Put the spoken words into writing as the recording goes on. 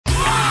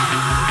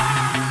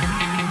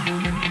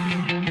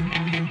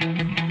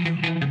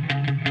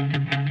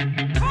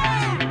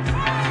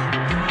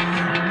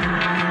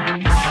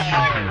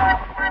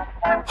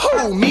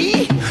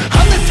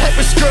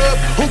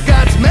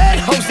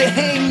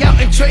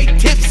great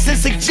tips and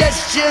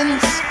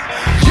suggestions.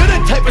 You're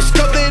the type of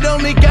scrub that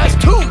only got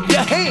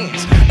your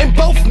hands, and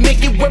both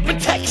make it wear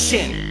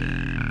protection.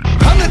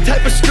 I'm the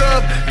type of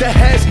scrub that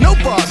has no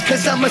boss,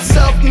 cause I'm a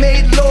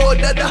self-made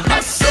lord of the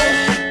hustle.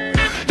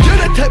 You're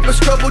the type of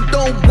scrub who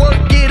don't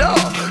work at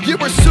all. You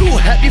pursue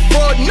happy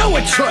fraud, no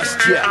one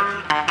trusts ya.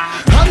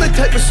 I'm the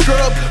type of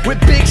scrub with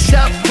big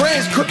shot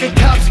friends, crooked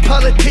cops,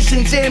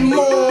 politicians, and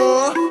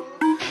more.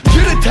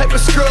 You're the type of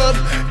scrub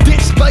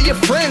ditched by your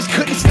friends,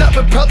 couldn't stop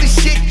and probably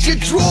shit your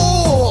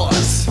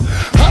drawers.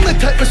 I'm the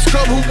type of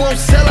scrub who won't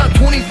sell out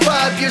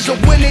 25 years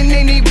of winning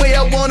any way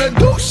I wanna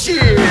do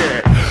shit.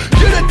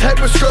 You're the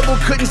type of scrub who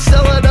couldn't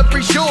sell out a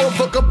free show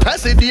for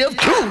capacity of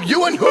 2.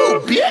 You and who,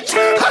 bitch?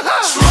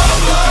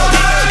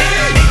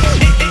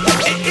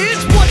 It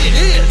is what it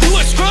is. You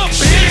a scrub,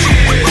 bitch.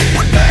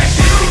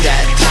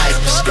 That type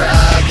of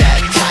scrub,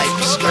 that type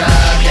of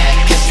scrub that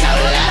gets no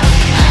love.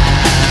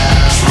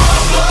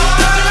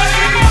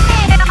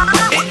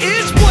 It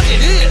is what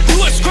it is.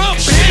 You a scrub,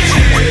 bitch.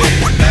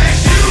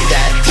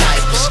 That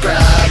type of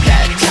scrub,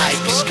 that type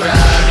of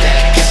scrub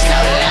that gets no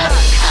love.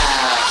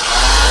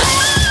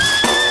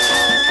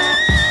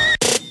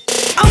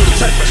 I'm the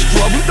type of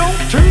scrub who don't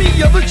turn the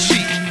other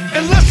cheek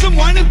unless I'm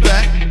whining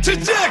back to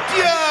deck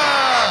ya.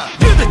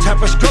 You're the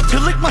type of scrub to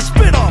lick my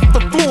spit off the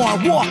floor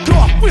and walk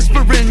off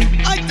whispering,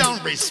 I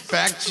don't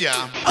respect ya.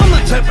 I'm the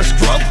type of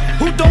scrub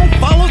who don't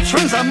follow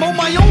trends. I'm on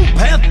my own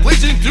path,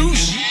 blazing through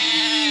shit.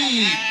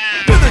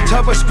 You're the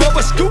type of scrub,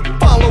 a scoop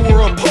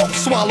follower, a poke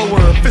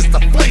swallower, if it's the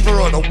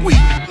flavor of the week.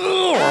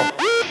 Ugh.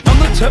 I'm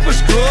the type of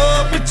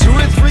scrub with 2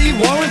 or 3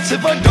 warrants.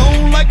 If I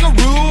don't like a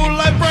rule,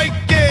 I break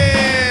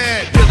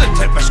it. You're the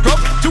type of scrub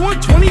doing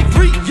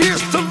 23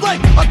 years to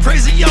life, a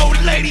crazy old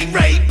lady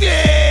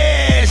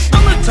rapist.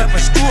 I'm the type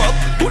of scrub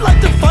who like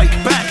to fight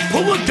back.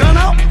 Pull a gun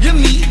out, you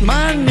need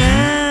my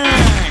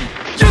name.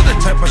 You're the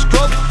type of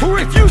scrub who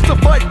refuse to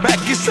fight back.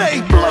 You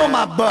say, blow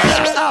my butt,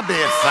 I'll be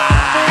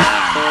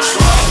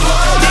fine.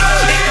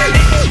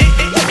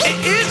 It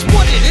is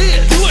what it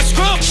is. You a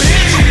scrub,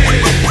 bitch.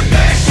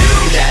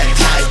 That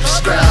type of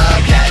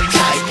scrub, that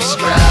type of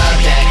scrub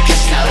that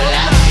gets no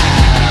love.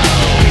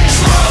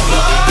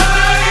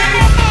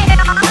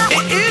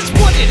 It is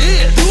what it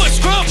is. You a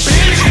scrub,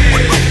 bitch.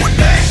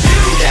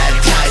 That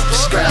type of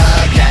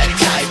scrub, that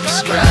type of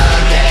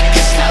scrub that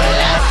gets no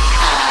love.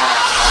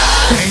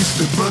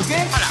 Gangsta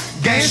boogie,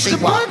 gangsta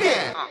boogie.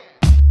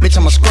 Bitch,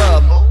 I'm a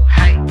scrub,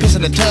 piss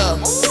in the tub.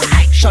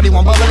 Shorty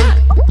want bubbly,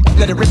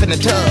 let it rip in the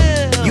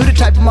tub. You the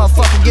type of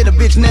motherfucker get a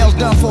bitch nails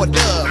done for a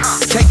dub.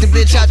 Take the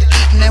bitch out to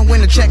eat and then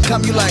when the check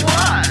come you like,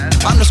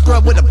 I'm the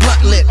scrub with a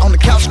blunt lit on the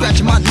couch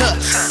scratching my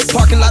nuts.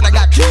 Parking lot I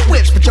got 2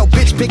 whips but your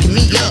bitch picking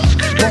me up.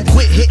 Won't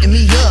quit hitting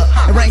me up.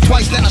 It rang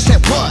twice then I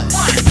said what?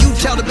 You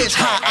tell the bitch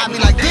hi, I be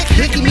like dick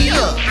picking me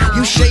up.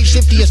 You shade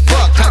shifty as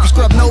fuck, type of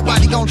scrub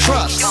nobody gon'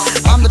 trust.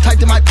 I'm the type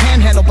that might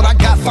panhandle but I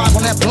got 5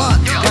 on that blunt.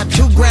 Got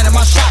 2 grand in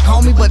my sock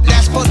homie but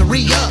that's for the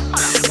re-up.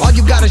 All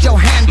you got is your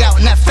hand out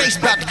and that face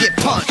about to get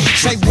punched.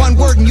 Say 1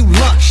 word and you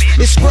lunch.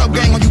 It's scrub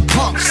gang on you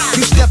punks.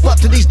 You step up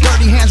to these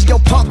dirty hands and your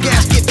punk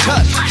ass get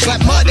touched. Slap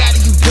mud out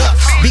of you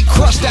ducks, beat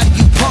crust out of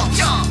you punks.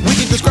 We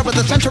get the scrub of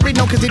the century,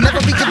 no, cause they never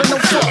be giving no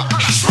fuck.